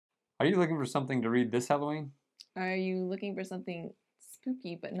Are you looking for something to read this Halloween? Are you looking for something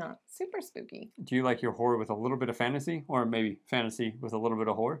spooky but not super spooky? Do you like your horror with a little bit of fantasy, or maybe fantasy with a little bit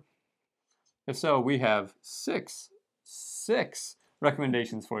of horror? If so, we have six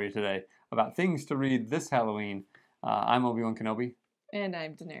recommendations for you today about things to read this Halloween. I'm Obi-Wan Kenobi. And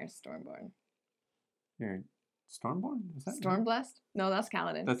I'm Daenerys Stormborn. You're Stormborn? Is that Stormblessed? No, that's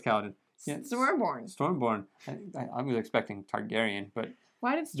Kaladin. That's Kaladin. Yeah, Stormborn. Stormborn. I was expecting Targaryen, but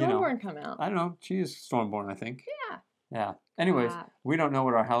why did Stormborn come out? I don't know. She is Stormborn, I think. Yeah. Yeah. Anyways, we don't know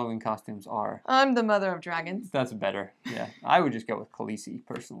what our Halloween costumes are. I'm the mother of dragons. That's better. Yeah. I would just go with Khaleesi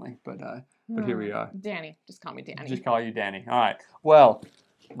personally, but here we are. Danny. Just call me Danny. Just call you Danny. All right. Well,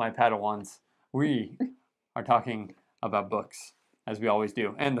 my Padawans, we are talking about books, as we always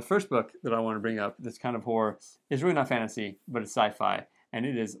do. And the first book that I want to bring up that's kind of horror is really not fantasy, but it's sci-fi, and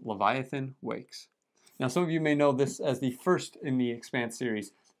it is Leviathan Wakes. Now, some of you may know this as the first in the Expanse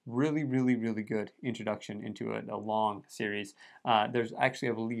series. Really, really, really good introduction into a long series. There's actually,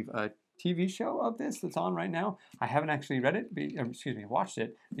 I believe, a TV show of this that's on right now. I haven't actually read it, watched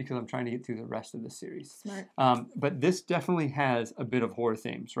it, because I'm trying to get through the rest of the series. Smart. But this definitely has a bit of horror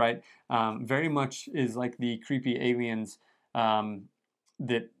themes, right? Very much is like the creepy aliens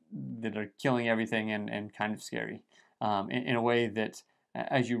that are killing everything and kind of scary in a way that,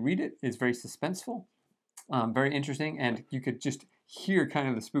 as you read it, is very suspenseful, very interesting, and you could just hear kind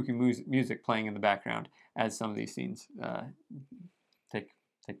of the spooky music playing in the background as some of these scenes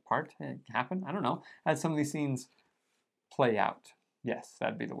happen. I don't know. As some of these scenes play out. Yes,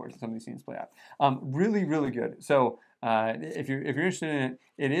 that'd be the word. Some of these scenes play out. Really, really good. So if you're interested in it,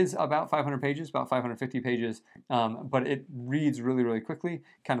 it is about 500 pages, about 550 pages, but it reads really, really quickly.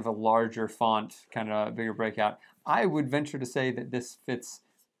 Kind of a larger font, kind of a bigger breakout. I would venture to say that this fits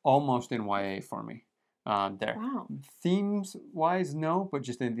almost in YA for me. There. Wow. Themes-wise, no, but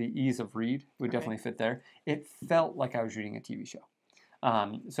just in the ease of read would definitely fit there. It felt like I was reading a TV show.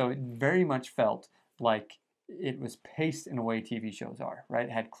 So it very much felt like it was paced in a way TV shows are, right?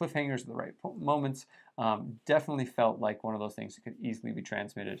 It had cliffhangers at the right moments. Definitely felt like one of those things that could easily be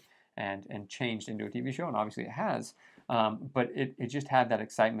transmitted and changed into a TV show, and obviously it has. But it just had that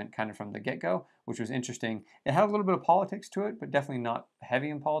excitement kind of from the get-go, which was interesting. It had a little bit of politics to it, but definitely not heavy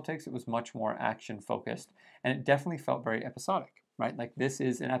in politics. It was much more action-focused, and it definitely felt very episodic, right? Like this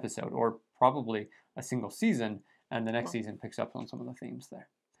is an episode, or probably a single season, and the next season picks up on some of the themes there.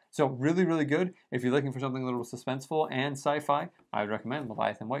 So really, really good. If you're looking for something a little suspenseful and sci-fi, I would recommend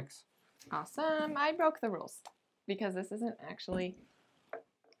Leviathan Wakes. Awesome. I broke the rules because this isn't actually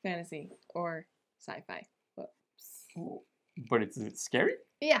fantasy or sci-fi. Whoops. But is it scary?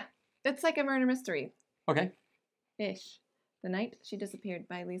 Yeah. It's like a murder mystery. Okay. Ish. The Night She Disappeared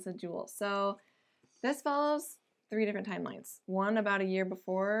by Lisa Jewell. So this follows 3 different timelines. One about a year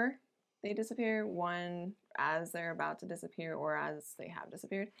before they disappear, one as they're about to disappear or as they have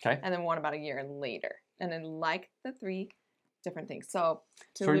disappeared, and then one about a year later. And then like the 3 different things. So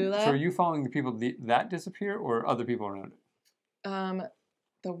Tallulah. So are you following the people that disappear or other people around it?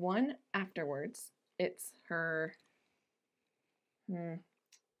 The one afterwards, it's her.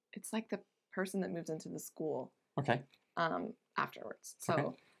 It's like the person that moves into the school. Okay. Afterwards.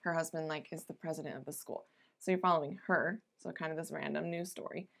 So her husband is the president of the school. So you're following her. So kind of this random news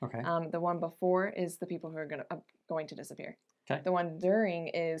story. Okay. The one before is the people who are going to disappear. Okay. The one during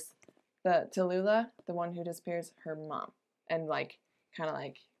is the Tallulah, the one who disappears, her mom, and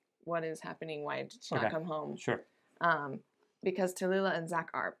what is happening? Why did she not come home? Sure. Because Tallulah and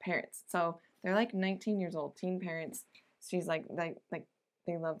Zach are parents, so they're 19 years old, teen parents. She's like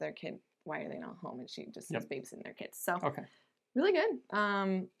they love their kid. Why are they not home? And she just is babysitting their kids. So really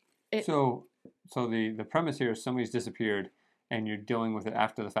good. So the premise here is somebody's disappeared, and you're dealing with it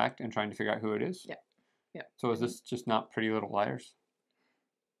after the fact and trying to figure out who it is? Yep. Yep. So is this just not Pretty Little Liars?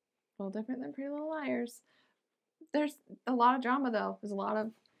 A little different than Pretty Little Liars. There's a lot of drama, though. There's a lot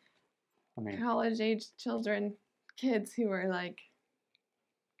of college-age children, kids who are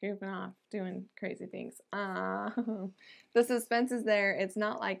goofing off, doing crazy things. The suspense is there. It's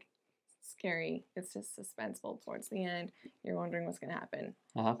not scary. It's just suspenseful towards the end. You're wondering what's going to happen.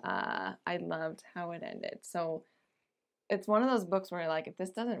 I loved how it ended. So it's one of those books where if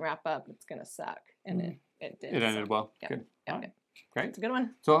this doesn't wrap up, it's going to suck. And it did. It ended well. Yep. Good. Yep. Right. Great. It's a good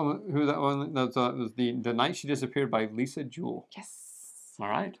one. So who's that one? That was the Night She Disappeared by Lisa Jewell. Yes. All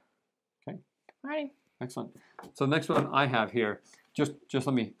right. Okay. Alrighty. Excellent. So the next one I have here, just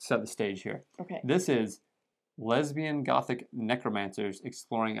let me set the stage here. Okay. This is Lesbian Gothic Necromancers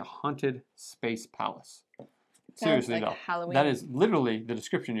Exploring a Haunted Space Palace. Seriously, though, Halloween. that is literally the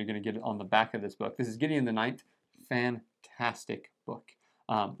description you're going to get on the back of this book. This is Gideon the Ninth. Fantastic book.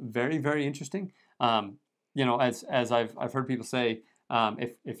 Very, very interesting. You know, as I've heard people say,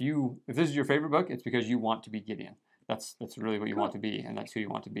 if this is your favorite book, it's because you want to be Gideon. That's really what you want to be, and that's who you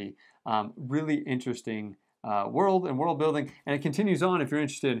want to be. Really interesting world and world building, and it continues on if you're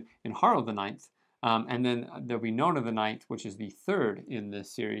interested in Harrow the Ninth. And then there'll be Nona the Ninth, which is the third in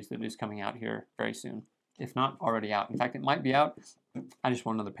this series that is coming out here very soon, if not already out. In fact, it might be out. I just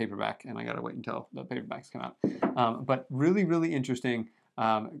want another paperback, and I got to wait until the paperbacks come out. But really, really interesting,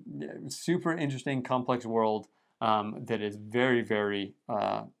 super interesting, complex world that is very, very,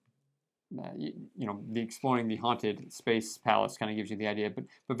 you know, the exploring the haunted space palace kind of gives you the idea,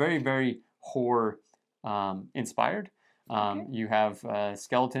 but very, very horror inspired. Okay. You have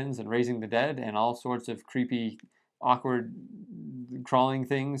skeletons and raising the dead and all sorts of creepy, awkward, crawling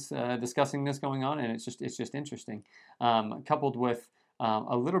things discussing this going on, and it's just interesting. Coupled with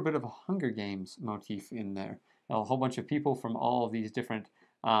a little bit of a Hunger Games motif in there. A whole bunch of people from all of these different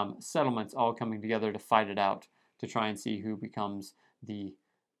settlements all coming together to fight it out to try and see who becomes the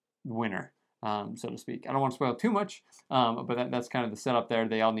winner, so to speak. I don't want to spoil too much, but that's kind of the setup there.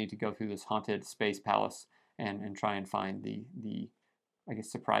 They all need to go through this haunted space palace and try and find the I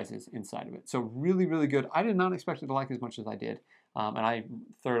guess surprises inside of it. So really, really good. I did not expect it to like as much as I did, and I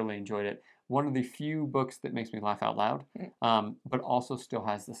thoroughly enjoyed it. One of the few books that makes me laugh out loud, but also still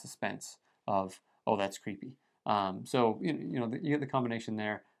has the suspense of, oh, that's creepy. So you you get the combination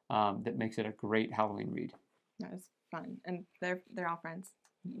there that makes it a great Halloween read. That was fun, and they're all friends.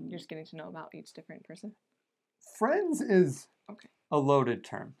 You're just getting to know about each different person. Friends is okay. A loaded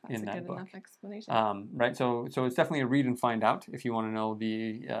term That's in a that good book. enough explanation. Right, so it's definitely a read and find out if you want to know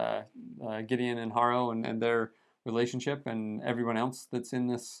the Gideon and Harrow and their relationship and everyone else that's in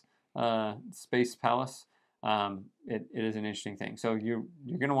this space palace. It is an interesting thing. So you're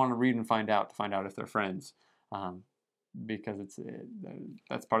going to want to read and find out if they're friends, because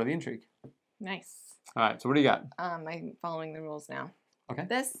that's part of the intrigue. Nice. All right, so what do you got? I'm following the rules now. Okay.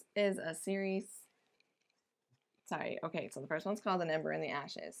 This is a series. Sorry. Okay, so the first one's called An Ember in the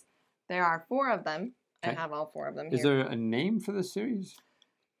Ashes. There are 4 of them. Okay. I have all 4 of them here. Is there a name for this series?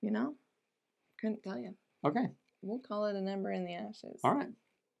 You know, couldn't tell you. Okay. We'll call it An Ember in the Ashes. All right.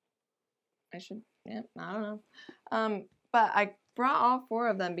 I should. Yeah, I don't know. But I brought all 4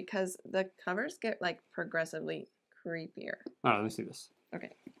 of them because the covers get like progressively creepier. All right, let me see this. Okay.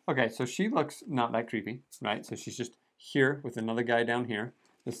 Okay, so she looks not that creepy, right? So she's just here with another guy down here.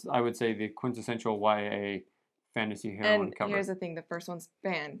 This, I would say, the quintessential YA fantasy heroine cover. And here's the thing, the first one's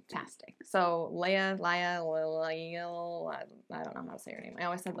fantastic. So Leia, I don't know how to say her name. I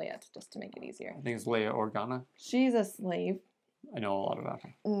always said Leia just to make it easier. I think it's Leia Organa. She's a slave. I know a lot about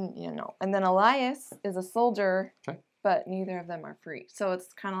her. You know. And then Elias is a soldier, okay. But neither of them are free. So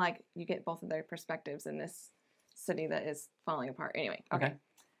it's kind of like you get both of their perspectives in this city that is falling apart. Anyway, okay.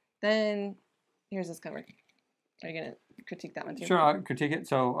 Then here's this cover. Are you going to critique that one too? Sure, I'll critique it.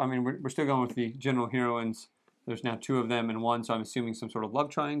 So, I mean, we're still going with the general heroines. There's now 2 of them in one, so I'm assuming some sort of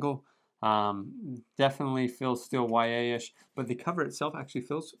love triangle. Definitely feels still YA-ish, but the cover itself actually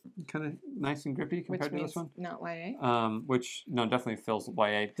feels kind of nice and grippy compared to this one. Not YA? Which, no, definitely feels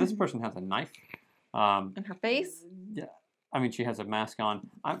YA. This person has a knife. And her face? Yeah. I mean, she has a mask on.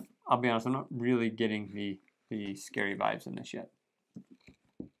 I'll be honest, I'm not really getting the scary vibes in this yet.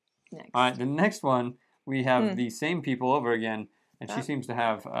 Next. All right, the next one, we have the same people over again, and she seems to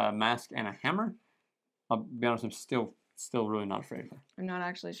have a mask and a hammer. I'll be honest, I'm still really not afraid of her. I'm not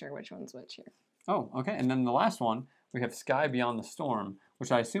actually sure which one's which here. Oh, okay. And then the last one, we have Sky Beyond the Storm,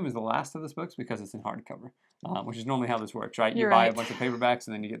 which I assume is the last of this book because it's in hardcover, which is normally how this works, right? You buy a bunch of paperbacks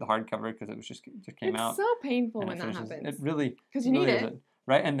and then you get the hardcover because it was just came out. It's so painful when that happens. It really, because you need really it. is,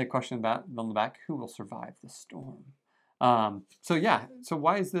 right? And the question on the back, who will survive the storm? So yeah, so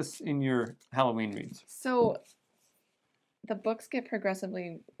why is this in your Halloween reads? So the books get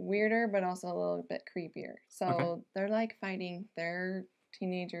progressively weirder, but also a little bit creepier. So they're like fighting, they're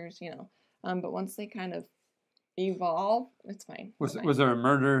teenagers, you know. But once they kind of evolve, it's fine. Was there a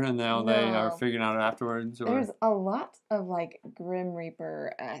murder and now they are figuring out afterwards? Or? There's a lot of like Grim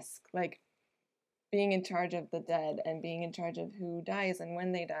Reaper-esque, like being in charge of the dead and being in charge of who dies and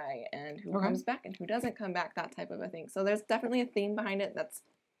when they die and who comes back and who doesn't come back, that type of a thing. So there's definitely a theme behind it that's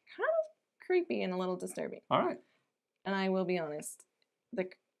kind of creepy and a little disturbing. All right. And I will be honest, the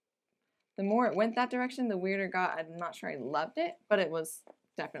more it went that direction, the weirder it got. I'm not sure I loved it, but it was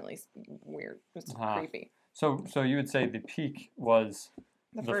definitely weird. It was creepy. So you would say the peak was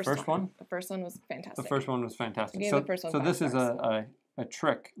the first one? The first one was fantastic. The first one was fantastic. So, the first one so this is a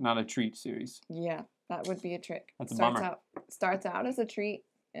trick, not a treat series. Yeah, that would be a trick. That's a bummer. Starts out as a treat,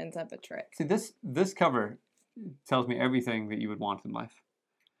 ends up a trick. See, this cover tells me everything that you would want in life.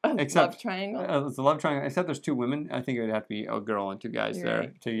 Love triangle? It's a love triangle, except there's two women. I think it would have to be a girl and two guys You're there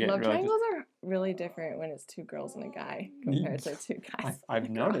right. to get Love really triangles are really different when it's two girls and a guy compared to two guys. I've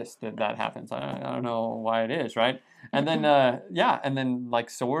noticed that happens. I don't know why it is, right? And then and then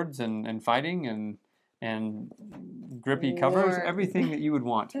like swords and fighting and grippy covers, everything that you would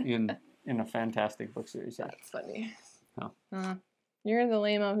want in a fantastic book series. Yeah. That's funny. Oh. You're the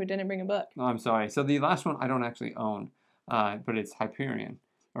lame-o who didn't bring a book. Oh, I'm sorry. So the last one I don't actually own, but it's Hyperion.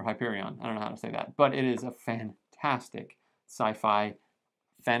 I don't know how to say that. But it is a fantastic sci-fi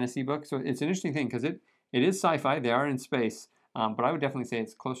fantasy book. So it's an interesting thing because it is sci-fi. They are in space. But I would definitely say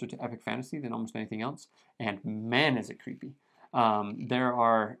it's closer to epic fantasy than almost anything else. And man, is it creepy. There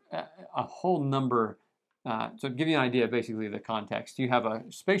are a whole number. So to give you an idea, basically, the context. You have a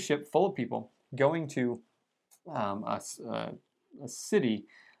spaceship full of people going to a city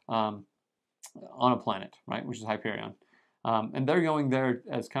on a planet, right, which is Hyperion. And they're going there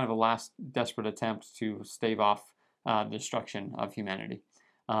as kind of a last desperate attempt to stave off the destruction of humanity.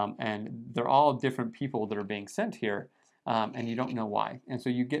 And they're all different people that are being sent here, and you don't know why. And so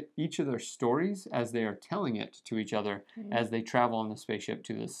you get each of their stories as they are telling it to each other as they travel on the spaceship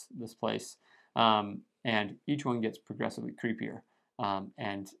to this place. And each one gets progressively creepier.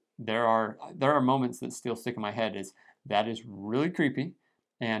 And there are moments that still stick in my head that is really creepy,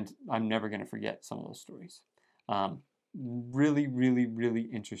 and I'm never going to forget some of those stories. Really, really, really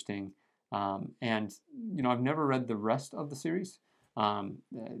interesting. And, I've never read the rest of the series.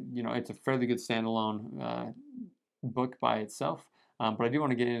 It's a fairly good standalone book by itself, but I do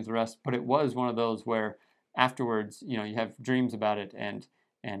want to get into the rest. But it was one of those where afterwards, you have dreams about it, and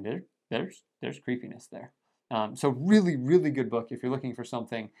there's creepiness there. So really, really good book. If you're looking for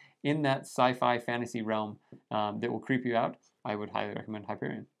something in that sci-fi fantasy realm that will creep you out, I would highly recommend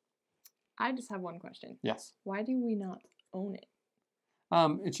Hyperion. I just have one question. Yes. Why do we not own it?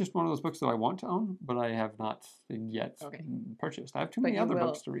 It's just one of those books that I want to own, but I have not yet purchased. I have too many other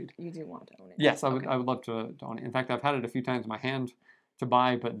books to read. You do want to own it? Yes, I would love to own it. In fact, I've had it a few times in my hand to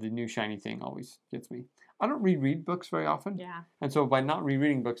buy, but the new shiny thing always gets me. I don't reread books very often. Yeah. And so by not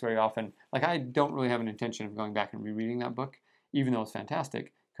rereading books very often, I don't really have an intention of going back and rereading that book, even though it's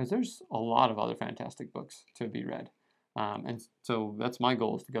fantastic, because there's a lot of other fantastic books to be read. And so that's my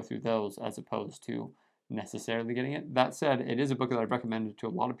goal, is to go through those as opposed to necessarily getting it. That said, it is a book that I've recommended to a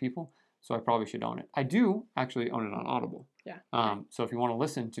lot of people, so I probably should own it. I do actually own it on Audible. Yeah. So if you want to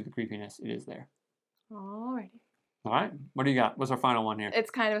listen to the creepiness, it is there. Alrighty. All right. What do you got? What's our final one here? It's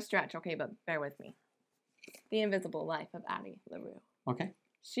kind of a stretch, okay, but bear with me. The Invisible Life of Addie LaRue. Okay.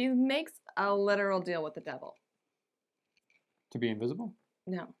 She makes a literal deal with the devil. To be invisible?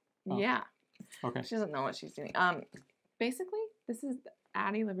 No. Oh. Yeah. Okay. She doesn't know what she's doing. Basically, this is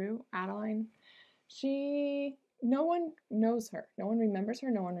Addie LaRue, Adeline. No one knows her. No one remembers her.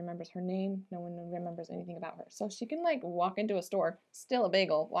 No one remembers her name. No one remembers anything about her. So she can walk into a store, steal a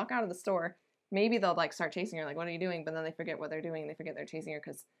bagel, walk out of the store. Maybe they'll start chasing her. What are you doing? But then they forget what they're doing. They forget they're chasing her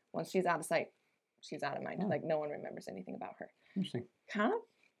because once she's out of sight, she's out of mind. Oh. No one remembers anything about her. Interesting. Kind of,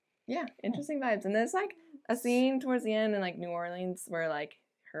 yeah, interesting vibes. And there's a scene towards the end in New Orleans where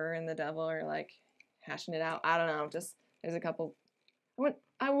her and the devil are hashing it out. I don't know. Just there's a couple.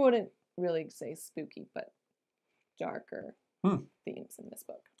 I wouldn't really say spooky, but darker themes in this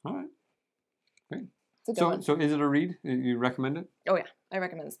book. All right. Great. So is it a read? You recommend it? Oh yeah, I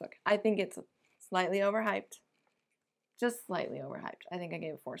recommend this book. I think it's slightly overhyped. Just slightly overhyped. I think I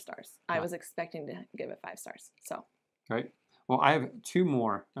gave it 4 stars. I was expecting to give it 5 stars. So. Great. Well, I have 2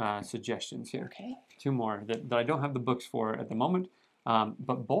 more suggestions here. Okay. 2 more that I don't have the books for at the moment,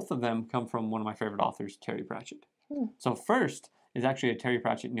 but both of them come from one of my favorite authors, Terry Pratchett. So first is actually a Terry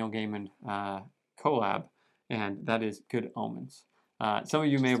Pratchett, Neil Gaiman collab, and that is Good Omens. Some of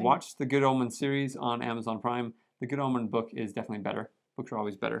you may have watched the Good Omens series on Amazon Prime. The Good Omen book is definitely better. Books are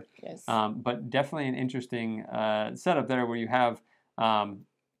always better. Yes. But definitely an interesting setup there where you have I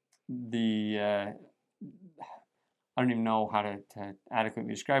don't even know how to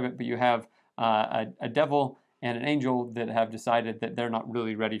adequately describe it, but you have a devil and an angel that have decided that they're not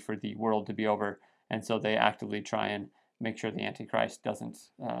really ready for the world to be over, and so they actively try and make sure the Antichrist doesn't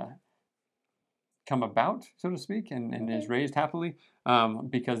come about, so to speak, and is raised happily,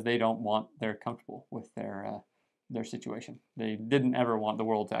 because they're comfortable with their situation. They didn't ever want the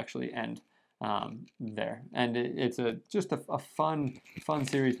world to actually end there. And it's just a fun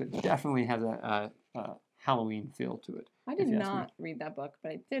series, but definitely has a Halloween feel to it. I did not read that book,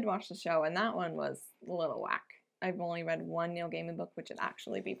 but I did watch the show, and that one was a little whack. I've only read one Neil Gaiman book, which would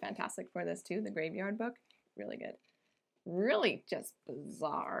actually be fantastic for this too, the Graveyard book. Really good. really just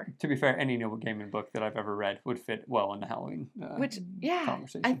bizarre. To be fair, any Neil Gaiman book that I've ever read would fit well in the Halloween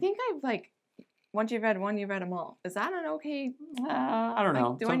conversation. I think I've like, once you've read one, you've read them all. Is that an okay? I don't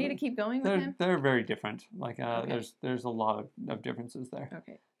know. Do I need to keep going with him? They're very different. Like there's a lot of differences there.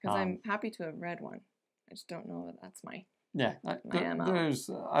 Okay, because I'm happy to have read one. I just don't know that that's my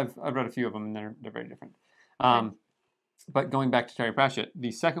I've read a few of them and they're very different. Okay. But going back to Terry Pratchett,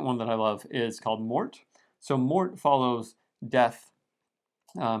 the second one that I love is called Mort. So Mort follows Death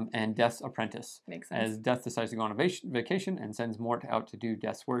and Death's apprentice. Makes sense. As Death decides to go on a vacation and sends Mort out to do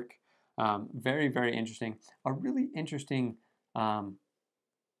Death's work. Very, very interesting. A really interesting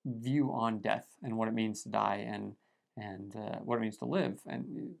view on death and what it means to die and what it means to live.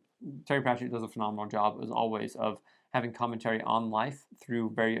 And Terry Pratchett does a phenomenal job, as always, of having commentary on life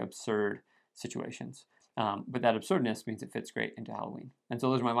through very absurd situations. But that absurdness means it fits great into Halloween. And so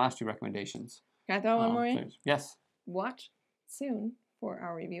those are my last two recommendations. Can I throw one more in? Yes. Watch soon for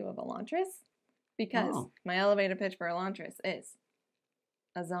our review of Elantris, because my elevator pitch for Elantris is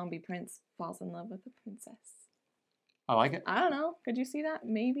a zombie prince falls in love with a princess. I like it. I don't know. Could you see that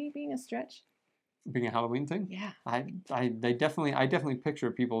maybe being a stretch? Being a Halloween thing? Yeah. I definitely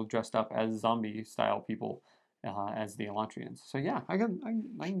picture people dressed up as zombie style people as the Elantrians. So yeah, I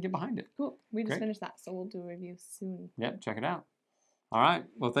can get behind it. Cool. We just finished that, so we'll do a review soon. Yep, check it out. All right.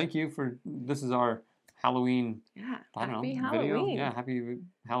 Well, thank you for this is our Halloween. Yeah. Happy Halloween. Video. Yeah, happy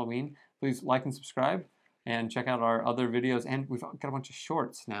Halloween. Please like and subscribe and check out our other videos. And we've got a bunch of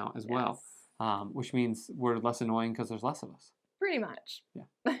shorts now as well, which means we're less annoying because there's less of us. Pretty much.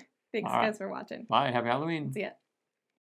 Yeah. Thanks, guys, for watching. Bye. Happy Halloween. See ya.